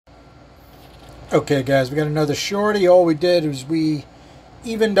Okay guys, we got another shorty. All we did was we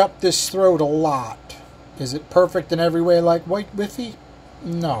evened up this throat a lot. Is it perfect in every way like White Whiffy?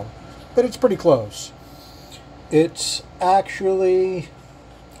 No, but it's pretty close. It's actually,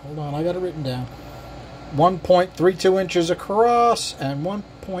 hold on, I got it written down, 1.32 inches across and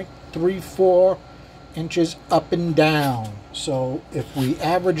 1.34 inches up and down. So if we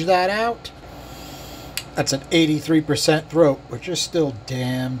average that out, that's an 83% throat, which is still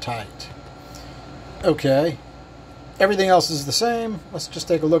damn tight. Okay, everything else is the same. Let's just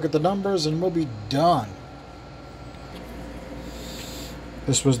take a look at the numbers and we'll be done.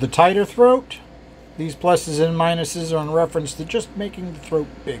 This was the tighter throat. These pluses and minuses are in reference to just making the throat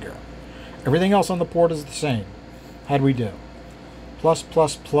bigger. Everything else on the port is the same. How'd we do? Plus,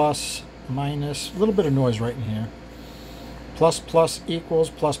 plus, plus, minus. A little bit of noise right in here. Plus, plus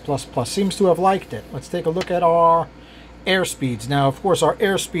equals, plus, plus, plus. Seems to have liked it. Let's take a look at our air speeds. Now, of course, our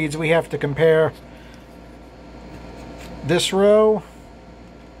air speeds, we have to compare this row,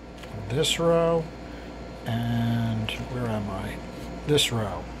 and where am I? This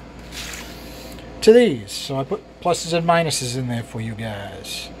row. To these. So I put pluses and minuses in there for you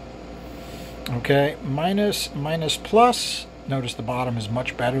guys. Okay, minus, minus, plus. Notice the bottom is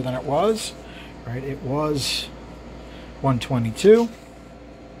much better than it was. Right, it was 122,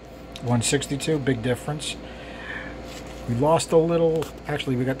 162, big difference. We lost a little,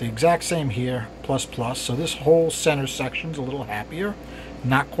 actually we got the exact same here, plus plus, so this whole center section's a little happier,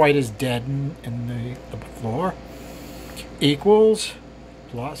 not quite as dead in the floor. Equals,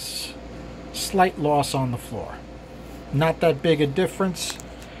 plus, slight loss on the floor. Not that big a difference.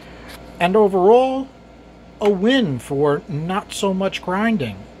 And overall, a win for not so much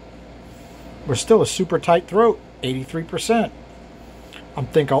grinding. We're still a super tight throat, 83%. I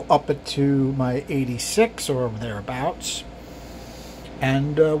think I'll up it to my 86 or thereabouts,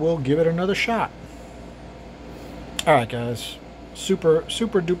 and we'll give it another shot. Alright guys, super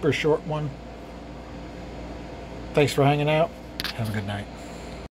duper short one. Thanks for hanging out. Have a good night.